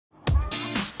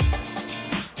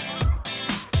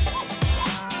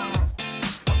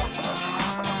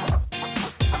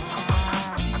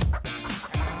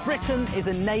Britain is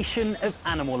a nation of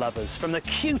animal lovers, from the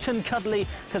cute and cuddly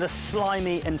to the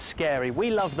slimy and scary.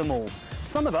 We love them all.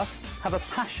 Some of us have a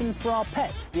passion for our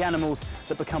pets, the animals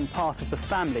that become part of the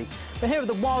family. But here at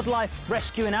the Wildlife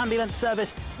Rescue and Ambulance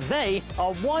Service, they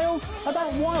are wild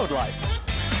about wildlife.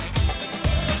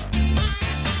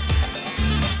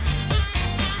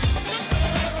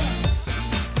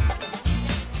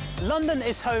 London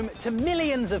is home to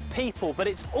millions of people, but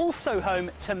it's also home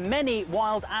to many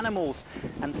wild animals,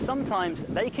 and sometimes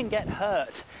they can get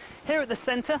hurt. Here at the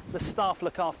centre, the staff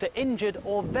look after injured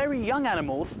or very young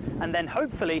animals and then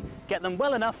hopefully get them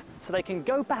well enough so they can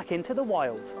go back into the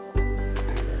wild.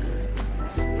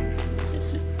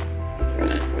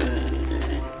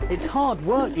 It's hard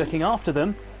work looking after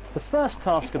them. The first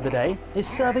task of the day is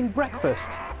serving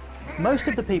breakfast. Most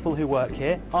of the people who work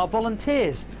here are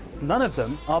volunteers. None of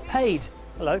them are paid.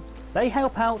 Hello. They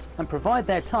help out and provide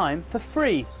their time for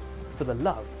free, for the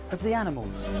love of the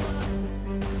animals.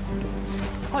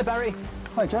 Hi, Barry.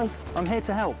 Hi, Joe. I'm here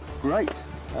to help. Great.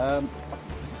 There's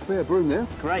a spare broom there.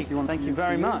 Great, thank you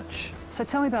very much. So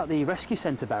tell me about the rescue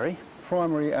centre, Barry.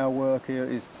 Primarily, our work here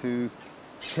is to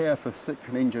care for sick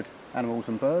and injured animals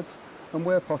and birds, and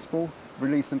where possible,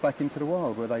 release them back into the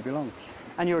wild where they belong.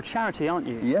 And you're a charity, aren't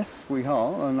you? Yes, we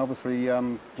are, and obviously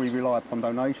we rely upon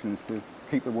donations to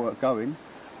keep the work going,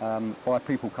 by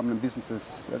people coming and visiting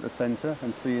us at the centre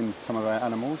and seeing some of our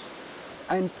animals,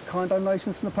 and kind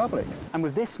donations from the public. And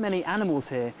with this many animals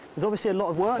here, there's obviously a lot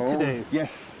of work to do.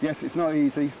 Yes, it's not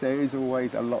easy. There is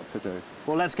always a lot to do.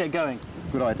 Well, let's get going.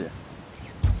 Good idea.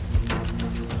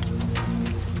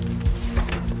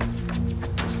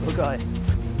 Good guy.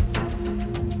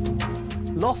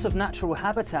 Loss of natural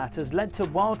habitat has led to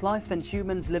wildlife and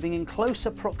humans living in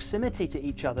closer proximity to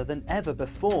each other than ever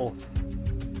before.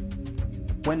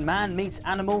 When man meets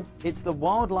animal, it's the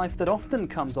wildlife that often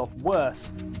comes off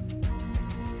worse.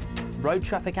 Road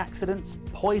traffic accidents,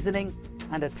 poisoning,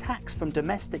 and attacks from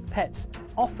domestic pets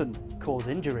often cause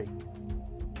injury.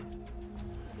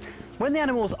 When the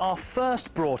animals are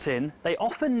first brought in, they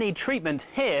often need treatment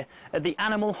here at the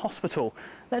Animal Hospital.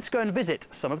 Let's go and visit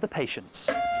some of the patients.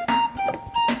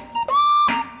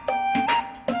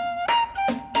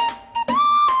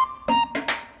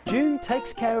 June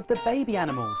takes care of the baby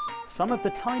animals. Some of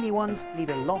the tiny ones need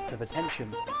a lot of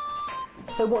attention.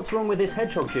 So what's wrong with this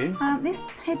hedgehog, June? This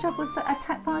hedgehog was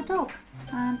attacked by a dog,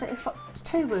 and it's got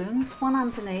 2 wounds, one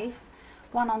underneath,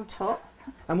 one on top.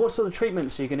 And what sort of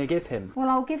treatments are you going to give him? Well,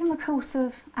 I'll give him a course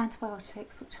of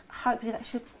antibiotics, which hopefully that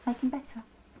should make him better.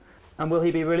 And will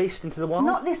he be released into the wild?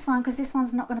 Not this one, because this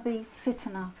one's not going to be fit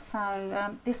enough,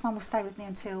 so this one will stay with me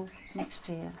until next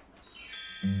year.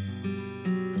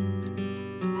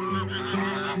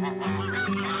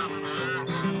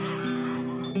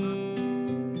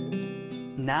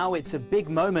 Now it's a big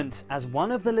moment, as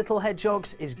one of the little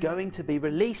hedgehogs is going to be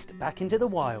released back into the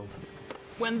wild.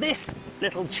 When this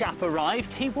little chap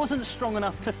arrived, he wasn't strong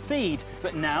enough to feed,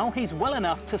 but now he's well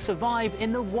enough to survive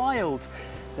in the wild.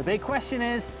 The big question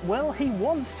is, will he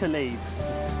want to leave?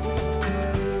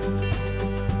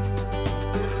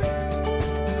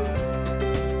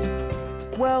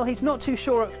 Well, he's not too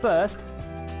sure at first,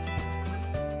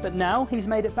 but now he's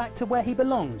made it back to where he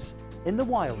belongs, in the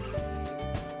wild.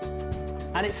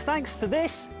 And it's thanks to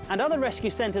this and other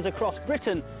rescue centres across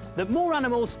Britain that more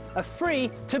animals are free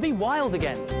to be wild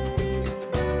again.